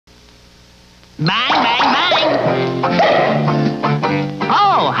Bang, bang, bang.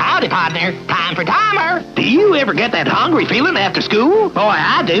 Oh, howdy, partner. Time for timer. Do you ever get that hungry feeling after school? Boy,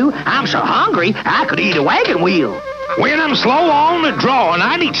 I do. I'm so hungry, I could eat a wagon wheel. When I'm slow on the draw and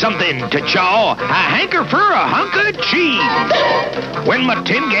I need something to chaw, I hanker for a hunk of cheese. When my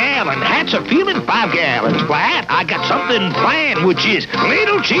 10-gallon hat's a feeling 5 gallons flat, I got something planned, which is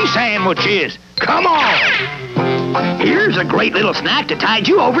little cheese sandwiches. Come on! Here's a great little snack to tide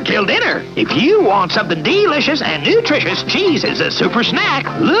you over till dinner. If you want something delicious and nutritious, cheese is a super snack.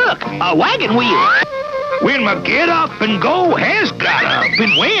 Look, a wagon wheel. When my get up and go has got up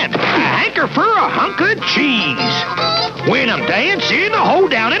and went, I hanker for a hunk of cheese. When I'm dancing, a hold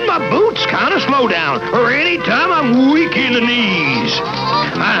down and my boots kind of slow down, or anytime I'm weak in the knees,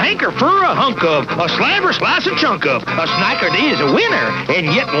 I hanker for a hunk of, a slab or slice a chunk of, a snacker that is a winner,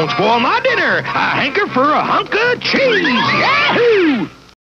 and yet won't spoil my dinner. I hanker for a hunk of cheese. Yahoo!